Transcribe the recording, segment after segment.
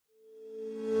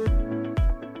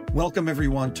Welcome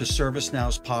everyone to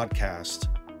ServiceNow's podcast,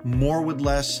 More with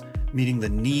Less, meeting the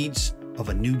needs of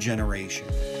a new generation.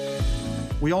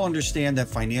 We all understand that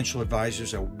financial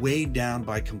advisors are weighed down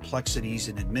by complexities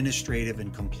and administrative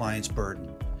and compliance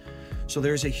burden. So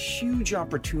there's a huge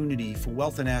opportunity for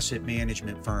wealth and asset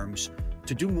management firms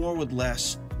to do more with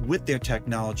less with their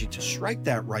technology to strike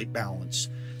that right balance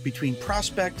between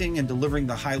prospecting and delivering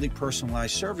the highly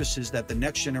personalized services that the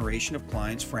next generation of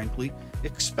clients, frankly,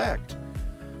 expect.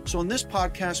 So in this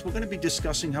podcast, we're going to be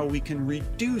discussing how we can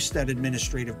reduce that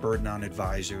administrative burden on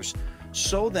advisors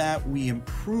so that we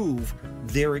improve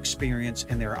their experience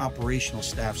and their operational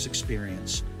staff's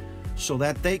experience so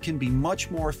that they can be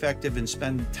much more effective and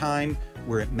spend time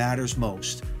where it matters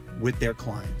most with their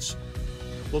clients.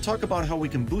 We'll talk about how we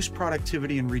can boost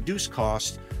productivity and reduce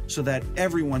costs so that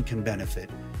everyone can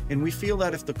benefit. And we feel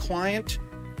that if the client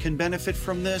can benefit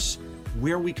from this,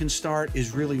 where we can start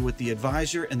is really with the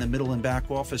advisor and the middle and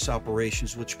back office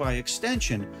operations, which by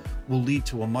extension will lead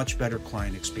to a much better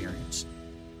client experience.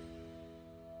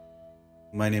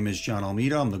 My name is John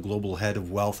Almeida. I'm the Global Head of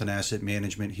Wealth and Asset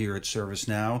Management here at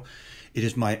ServiceNow. It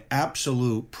is my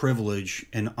absolute privilege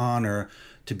and honor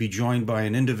to be joined by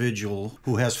an individual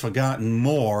who has forgotten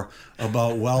more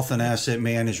about wealth and asset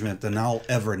management than I'll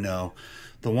ever know.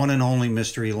 The one and only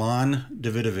Mr. Ilan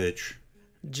Davidovich.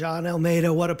 John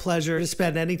Almeida, what a pleasure to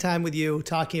spend any time with you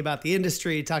talking about the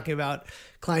industry, talking about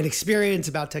client experience,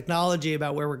 about technology,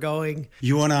 about where we're going.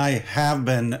 You and I have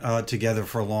been together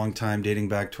for a long time, dating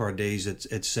back to our days at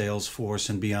Salesforce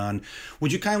and beyond.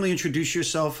 Would you kindly introduce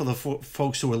yourself for the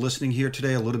folks who are listening here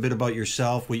today, a little bit about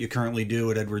yourself, what you currently do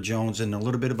at Edward Jones, and a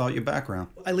little bit about your background?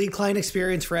 I lead client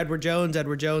experience for Edward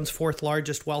Jones, fourth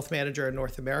largest wealth manager in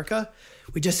North America.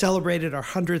 We just celebrated our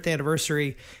 100th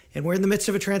anniversary, and we're in the midst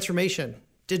of a transformation.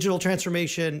 Digital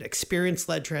transformation,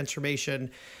 experience-led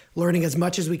transformation, learning as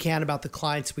much as we can about the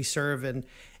clients we serve and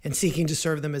seeking to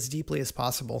serve them as deeply as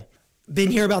possible.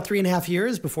 Been here about 3.5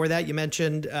 years. Before that, you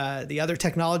mentioned the other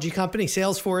technology company,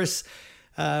 Salesforce,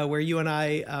 where you and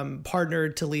I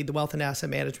partnered to lead the wealth and asset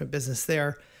management business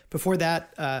there. Before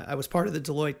that, I was part of the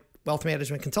Deloitte Wealth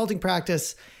Management Consulting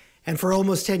practice. And for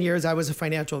almost 10 years, I was a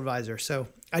financial advisor. So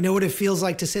I know what it feels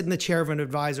like to sit in the chair of an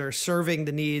advisor, serving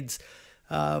the needs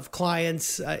of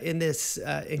clients in this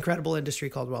incredible industry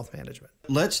called wealth management.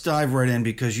 Let's dive right in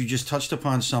because you just touched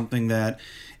upon something that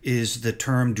is the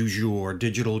term du jour,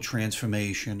 digital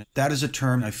transformation. That is a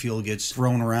term I feel gets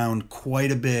thrown around quite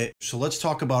a bit. So let's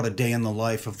talk about a day in the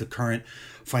life of the current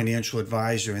financial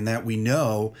advisor, and that we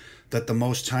know that the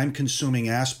most time-consuming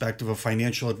aspect of a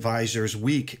financial advisor's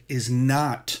week is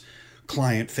not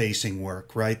client-facing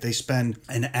work, right? They spend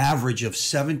an average of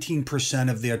 17%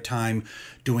 of their time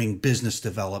doing business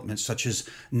development, such as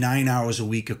 9 hours a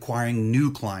week acquiring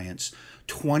new clients,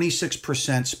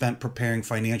 26% spent preparing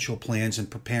financial plans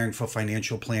and preparing for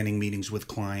financial planning meetings with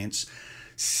clients,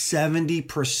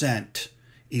 70%,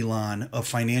 Ilan, of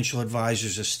financial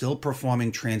advisors are still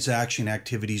performing transaction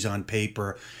activities on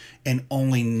paper, and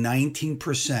only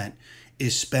 19%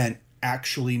 is spent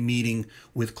actually meeting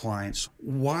with clients.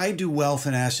 Why do wealth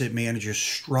and asset managers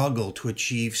struggle to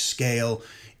achieve scale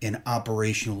and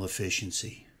operational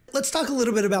efficiency? Let's talk a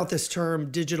little bit about this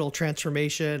term, digital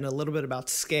transformation, a little bit about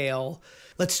scale.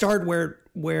 Let's start where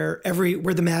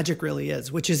the magic really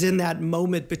is, which is in that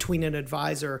moment between an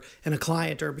advisor and a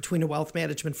client, or between a wealth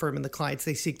management firm and the clients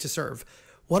they seek to serve.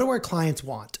 What do our clients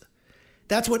want?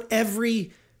 That's what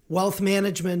every wealth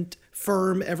management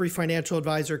firm, every financial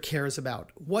advisor cares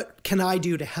about. What can I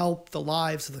do to help the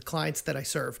lives of the clients that I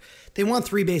serve? They want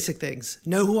 3 basic things: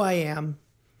 know who I am,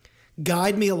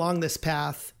 guide me along this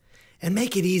path, and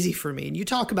make it easy for me. And you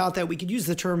talk about that. We could use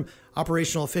the term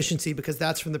operational efficiency because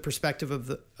that's from the perspective of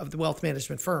the wealth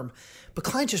management firm. But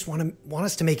clients just want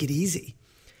us to make it easy.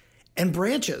 And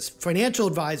branches, financial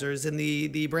advisors and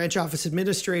the branch office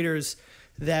administrators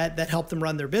that help them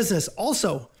run their business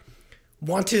also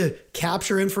want to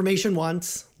capture information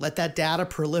once, let that data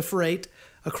proliferate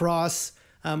across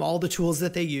all the tools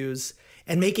that they use,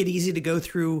 and make it easy to go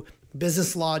through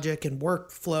business logic and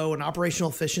workflow and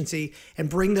operational efficiency and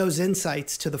bring those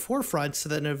insights to the forefront so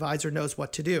that an advisor knows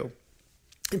what to do.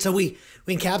 And so we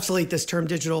encapsulate this term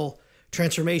digital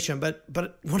transformation. But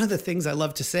one of the things I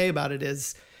love to say about it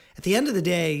is, at the end of the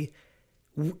day,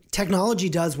 technology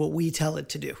does what we tell it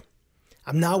to do.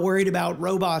 I'm not worried about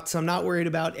robots. I'm not worried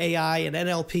about AI and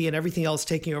NLP and everything else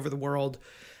taking over the world.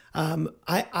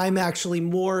 I'm actually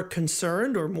more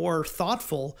concerned or more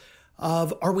thoughtful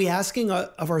of, are we asking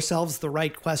of ourselves the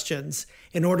right questions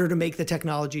in order to make the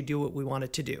technology do what we want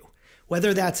it to do?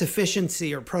 whether that's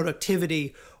efficiency or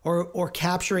productivity or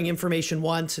capturing information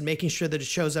once and making sure that it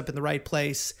shows up in the right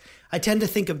place. I tend to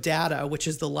think of data, which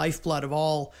is the lifeblood of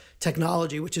all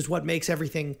technology, which is what makes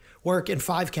everything work, in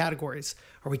 5 categories.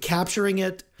 Are we capturing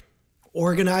it,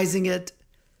 organizing it,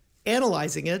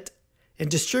 analyzing it, and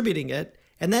distributing it?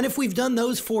 And then if we've done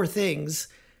those 4 things,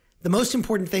 the most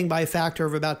important thing by a factor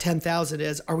of about 10,000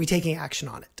 is, are we taking action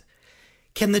on it?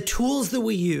 Can the tools that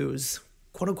we use,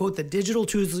 quote unquote, the digital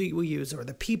tools that we use, or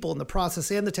the people and the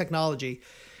process and the technology,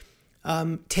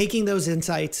 taking those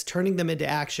insights, turning them into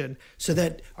action so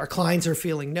that our clients are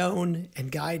feeling known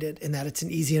and guided, and that it's an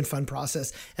easy and fun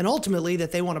process. And ultimately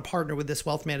that they want to partner with this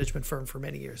wealth management firm for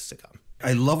many years to come.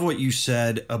 I love what you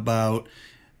said about,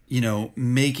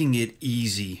 making it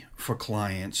easy for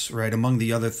clients, right? Among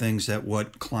the other things that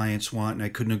what clients want, and I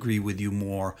couldn't agree with you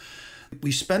more.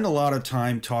 We spend a lot of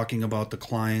time talking about the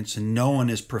clients, and no one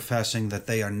is professing that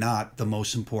they are not the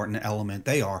most important element.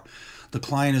 They are. The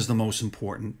client is the most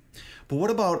important. But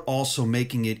what about also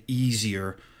making it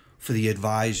easier for the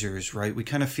advisors, right? We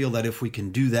kind of feel that if we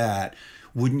can do that,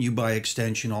 wouldn't you by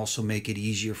extension also make it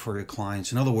easier for your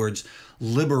clients? In other words,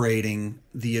 liberating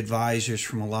the advisors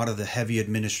from a lot of the heavy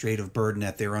administrative burden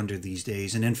that they're under these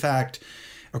days. And in fact,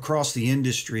 across the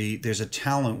industry, there's a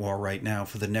talent war right now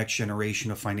for the next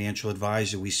generation of financial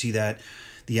advisor. We see that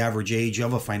the average age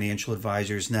of a financial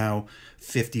advisor is now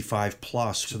 55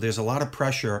 plus. So there's a lot of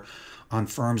pressure on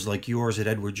firms like yours at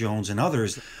Edward Jones and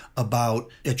others about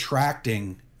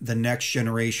attracting the next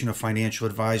generation of financial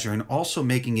advisor and also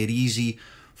making it easy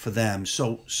for them.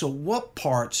 So what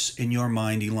parts in your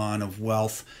mind, Ilan, of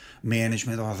wealth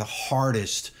management are the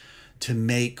hardest to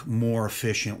make more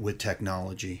efficient with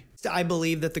technology? I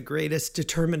believe that the greatest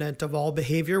determinant of all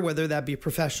behavior, whether that be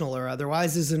professional or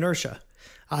otherwise, is inertia.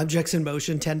 Objects in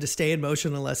motion tend to stay in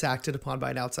motion unless acted upon by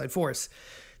an outside force.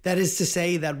 That is to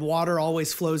say that water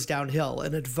always flows downhill.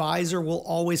 An advisor will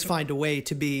always find a way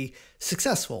to be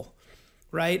successful,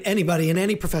 right? Anybody in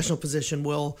any professional position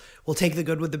will take the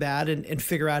good with the bad and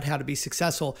figure out how to be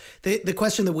successful. The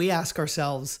question that we ask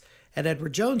ourselves at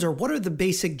Edward Jones are, what are the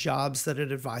basic jobs that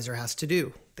an advisor has to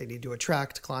do? They need to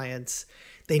attract clients.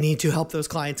 They need to help those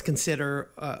clients consider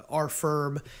our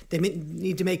firm. They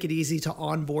need to make it easy to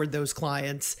onboard those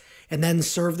clients and then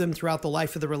serve them throughout the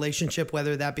life of the relationship,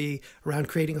 whether that be around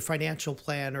creating a financial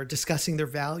plan or discussing their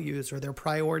values or their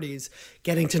priorities,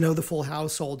 getting to know the full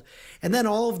household. And then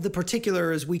all of the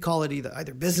particulars, we call it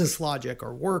either business logic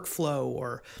or workflow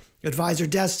or advisor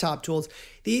desktop tools.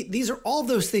 These are all of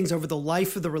those things over the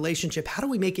life of the relationship. How do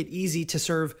we make it easy to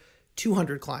serve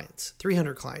 200 clients,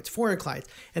 300 clients, 400 clients,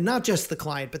 and not just the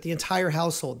client, but the entire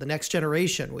household, the next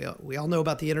generation? We all know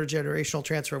about the intergenerational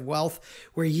transfer of wealth.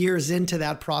 We're years into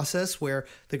that process where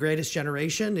the greatest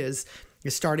generation is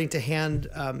starting to hand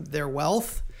their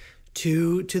wealth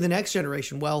to the next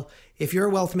generation. Well, if you're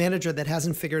a wealth manager that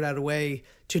hasn't figured out a way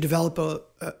to develop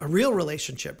a real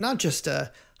relationship, not just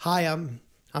hi,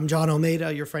 I'm John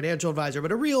Almeida, your financial advisor,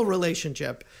 but a real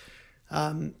relationship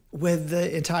with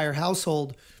the entire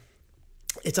household,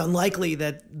 it's unlikely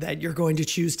that you're going to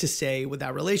choose to stay with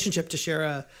that relationship. To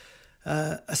share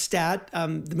a stat,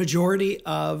 the majority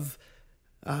of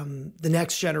the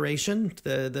next generation,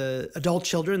 the adult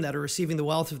children that are receiving the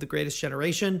wealth of the greatest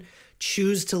generation,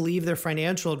 choose to leave their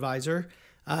financial advisor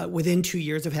within 2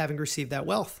 years of having received that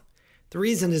wealth. The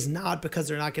reason is not because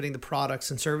they're not getting the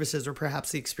products and services or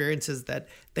perhaps the experiences that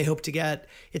they hope to get.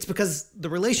 It's because the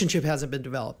relationship hasn't been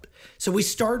developed. So we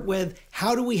start with,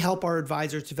 how do we help our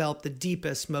advisors develop the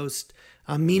deepest, most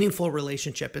meaningful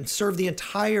relationship and serve the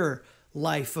entire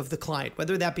life of the client,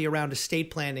 whether that be around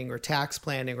estate planning or tax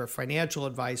planning or financial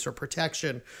advice or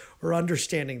protection or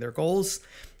understanding their goals,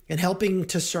 and helping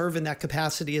to serve in that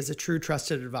capacity as a true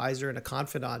trusted advisor and a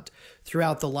confidant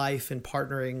throughout the life and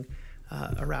partnering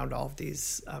around all of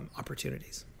these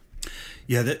opportunities.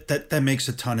 Yeah, that makes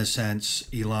a ton of sense,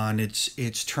 Ilan.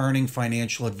 It's turning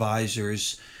financial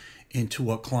advisors into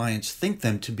what clients think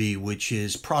them to be, which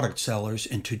is product sellers,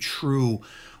 into true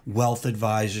wealth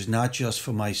advisors, not just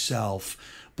for myself,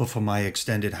 but for my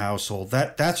extended household.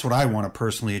 That's what I want to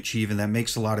personally achieve, and that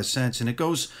makes a lot of sense. And it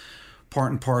goes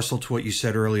part and parcel to what you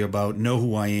said earlier about know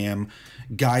who I am,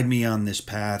 guide me on this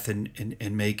path,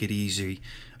 and make it easy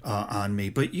on me.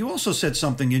 But you also said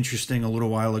something interesting a little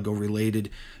while ago related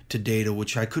to data,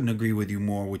 which I couldn't agree with you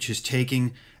more, which is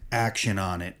taking action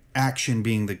on it. Action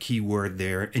being the key word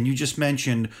there. And you just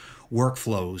mentioned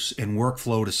workflows and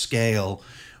workflow to scale,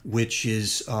 which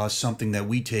is something that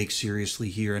we take seriously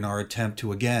here in our attempt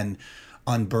to, again,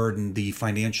 unburden the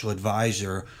financial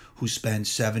advisor who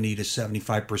spends 70 to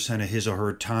 75% of his or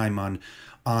her time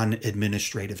on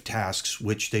administrative tasks,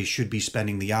 which they should be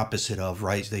spending the opposite of,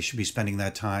 right? They should be spending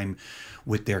that time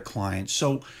with their clients.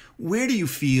 So where do you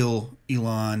feel,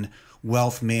 Ilan,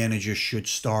 wealth managers should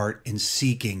start in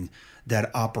seeking that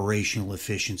operational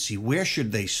efficiency? Where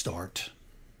should they start?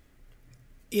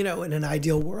 In an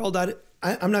ideal world,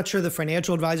 I'm not sure the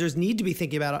financial advisors need to be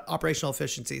thinking about operational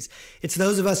efficiencies. It's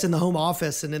those of us in the home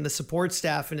office and in the support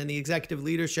staff and in the executive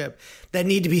leadership that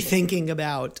need to be thinking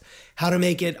about how to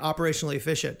make it operationally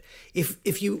efficient.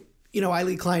 If you I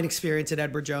lead client experience at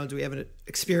Edward Jones. We have an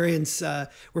experience,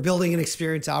 we're building an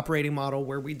experience operating model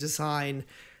where we design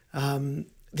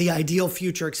the ideal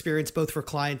future experience both for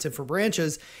clients and for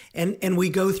branches. And we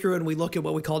go through and we look at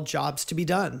what we call jobs to be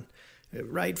done.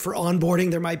 Right? For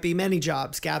onboarding, there might be many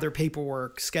jobs: gather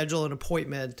paperwork, schedule an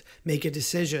appointment, make a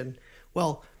decision.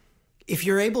 Well, if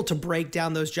you're able to break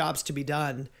down those jobs to be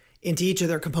done into each of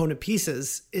their component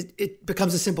pieces, it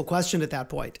becomes a simple question at that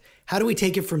point. How do we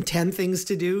take it from 10 things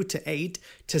to do to 8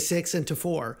 to 6 and to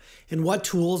 4? And what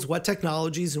tools, what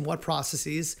technologies, and what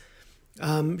processes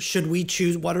should we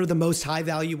choose? What are the most high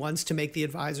value ones to make the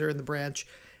advisor and the branch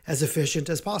as efficient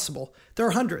as possible? There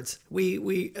are hundreds.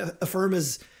 We a firm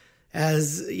is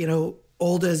as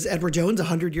old as Edward Jones,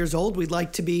 100 years old. We'd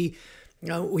like to be,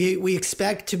 we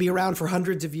expect to be around for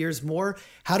hundreds of years more.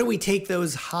 How do we take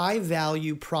those high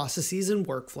value processes and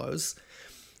workflows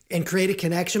and create a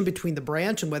connection between the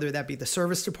branch, and whether that be the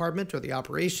service department or the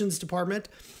operations department,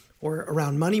 or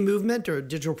around money movement or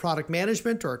digital product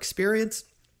management or experience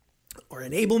or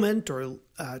enablement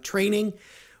or training?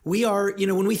 We are,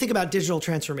 when we think about digital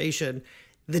transformation,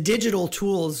 the digital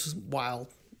tools, while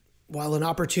an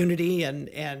opportunity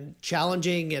and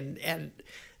challenging and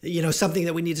something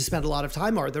that we need to spend a lot of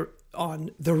time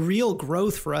on, the real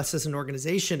growth for us as an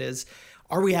organization is,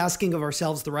 are we asking of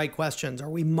ourselves the right questions? Are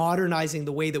we modernizing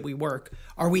the way that we work?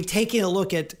 Are we taking a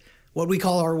look at what we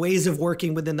call our ways of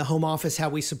working within the home office, how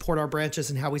we support our branches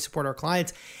and how we support our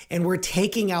clients, and we're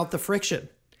taking out the friction?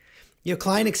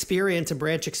 Client experience and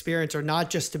branch experience are not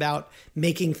just about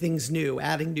making things new,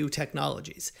 adding new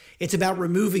technologies. It's about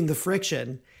removing the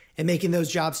friction and making those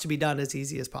jobs to be done as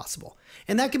easy as possible.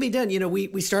 And that can be done.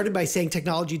 We started by saying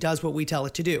technology does what we tell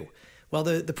it to do. Well,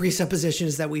 the presupposition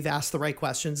is that we've asked the right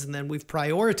questions, and then we've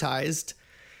prioritized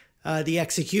the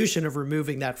execution of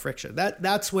removing that friction.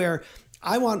 That's where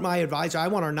I want my advisor, I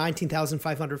want our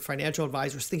 19,500 financial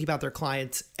advisors thinking about their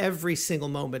clients every single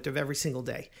moment of every single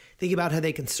day. Thinking about how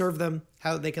they can serve them,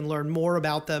 how they can learn more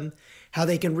about them, how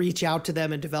they can reach out to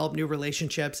them and develop new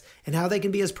relationships, and how they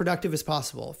can be as productive as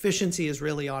possible. Efficiency is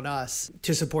really on us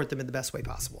to support them in the best way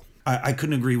possible. I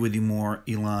couldn't agree with you more,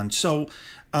 Ilan. So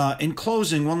in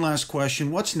closing, one last question.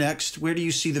 What's next? Where do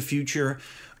you see the future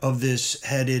of this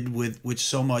headed with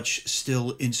so much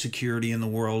still insecurity in the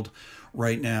world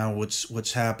right now?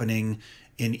 What's happening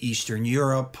in Eastern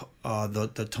Europe,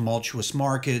 the tumultuous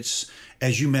markets?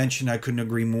 As you mentioned, I couldn't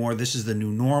agree more. This is the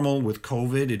new normal with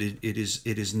COVID.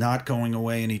 It is not going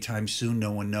away anytime soon.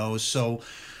 No one knows. So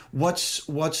what's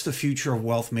the future of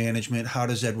wealth management? How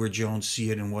does Edward Jones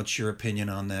see it, and what's your opinion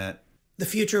on that? The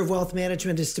future of wealth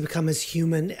management is to become as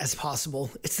human as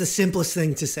possible. It's the simplest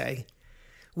thing to say.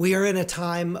 We are in a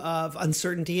time of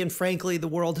uncertainty, and frankly, the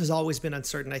world has always been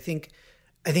uncertain. I think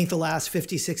the last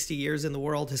 50, 60 years in the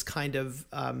world has kind of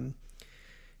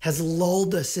has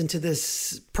lulled us into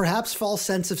this perhaps false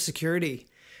sense of security.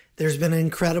 There's been an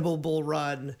incredible bull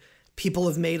run. People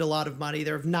have made a lot of money.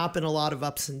 There have not been a lot of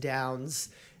ups and downs.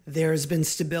 There's been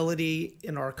stability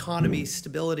in our economy,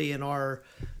 stability in our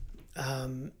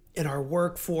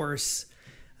workforce.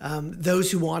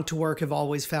 Those who want to work have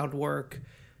always found work.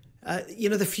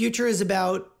 The future is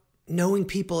about knowing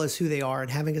people as who they are and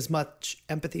having as much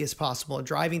empathy as possible, and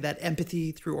driving that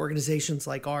empathy through organizations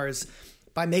like ours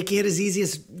by making it as easy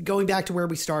as going back to where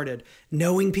we started,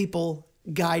 knowing people,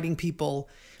 guiding people,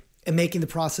 and making the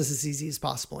process as easy as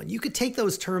possible. And you could take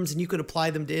those terms and you could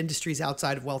apply them to industries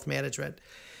outside of wealth management,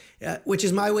 which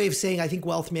is my way of saying I think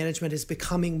wealth management is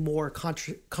becoming more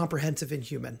comprehensive and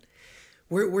human.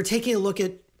 We're taking a look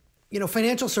at,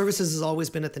 financial services has always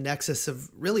been at the nexus of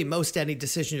really most any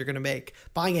decision you're going to make.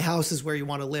 Buying a house is where you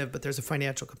want to live, but there's a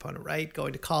financial component, right?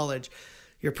 Going to college,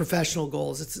 your professional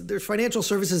goals. There's financial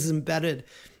services embedded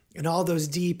in all those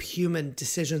deep human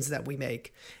decisions that we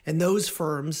make. And those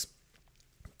firms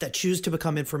that choose to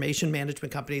become information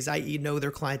management companies, i.e. know their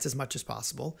clients as much as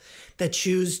possible, that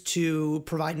choose to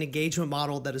provide an engagement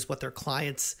model that is what their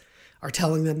clients are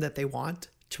telling them that they want,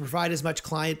 to provide as much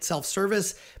client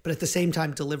self-service, but at the same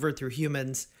time delivered through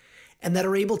humans, and that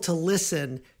are able to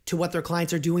listen to what their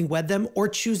clients are doing with them or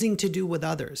choosing to do with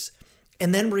others,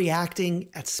 and then reacting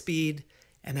at speed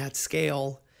and at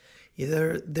scale.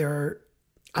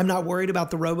 I'm not worried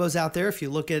about the robos out there. If you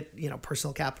look at,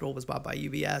 Personal Capital was bought by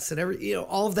UBS and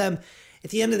all of them. At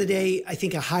the end of the day, I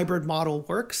think a hybrid model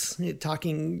works.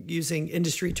 Using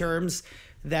industry terms,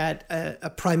 that a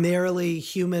primarily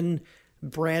human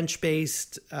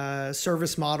branch-based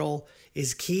service model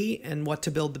is key, and what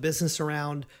to build the business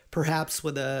around, perhaps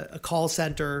with a call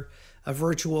center, a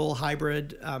virtual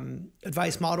hybrid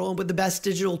advice model, and with the best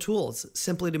digital tools,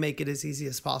 simply to make it as easy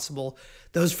as possible.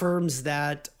 Those firms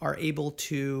that are able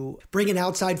to bring an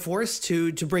outside force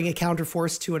to bring a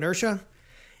counterforce to inertia,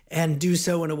 and do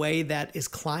so in a way that is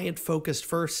client-focused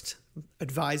first,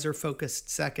 advisor-focused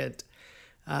second,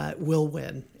 will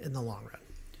win in the long run.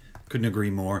 Couldn't agree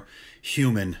more.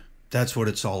 Human, that's what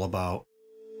it's all about.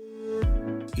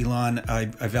 Ilan,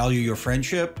 I value your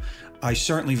friendship. I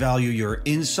certainly value your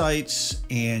insights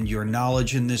and your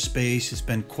knowledge in this space. It's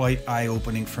been quite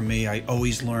eye-opening for me. I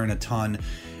always learn a ton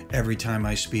every time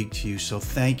I speak to you. So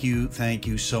thank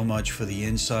you so much for the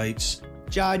insights.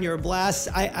 John, you're a blast.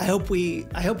 I hope we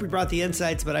brought the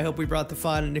insights, but I hope we brought the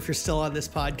fun. And if you're still on this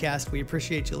podcast, we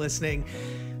appreciate you listening.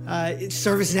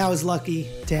 ServiceNow is lucky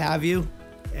to have you,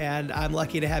 and I'm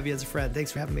lucky to have you as a friend.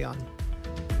 Thanks for having me on.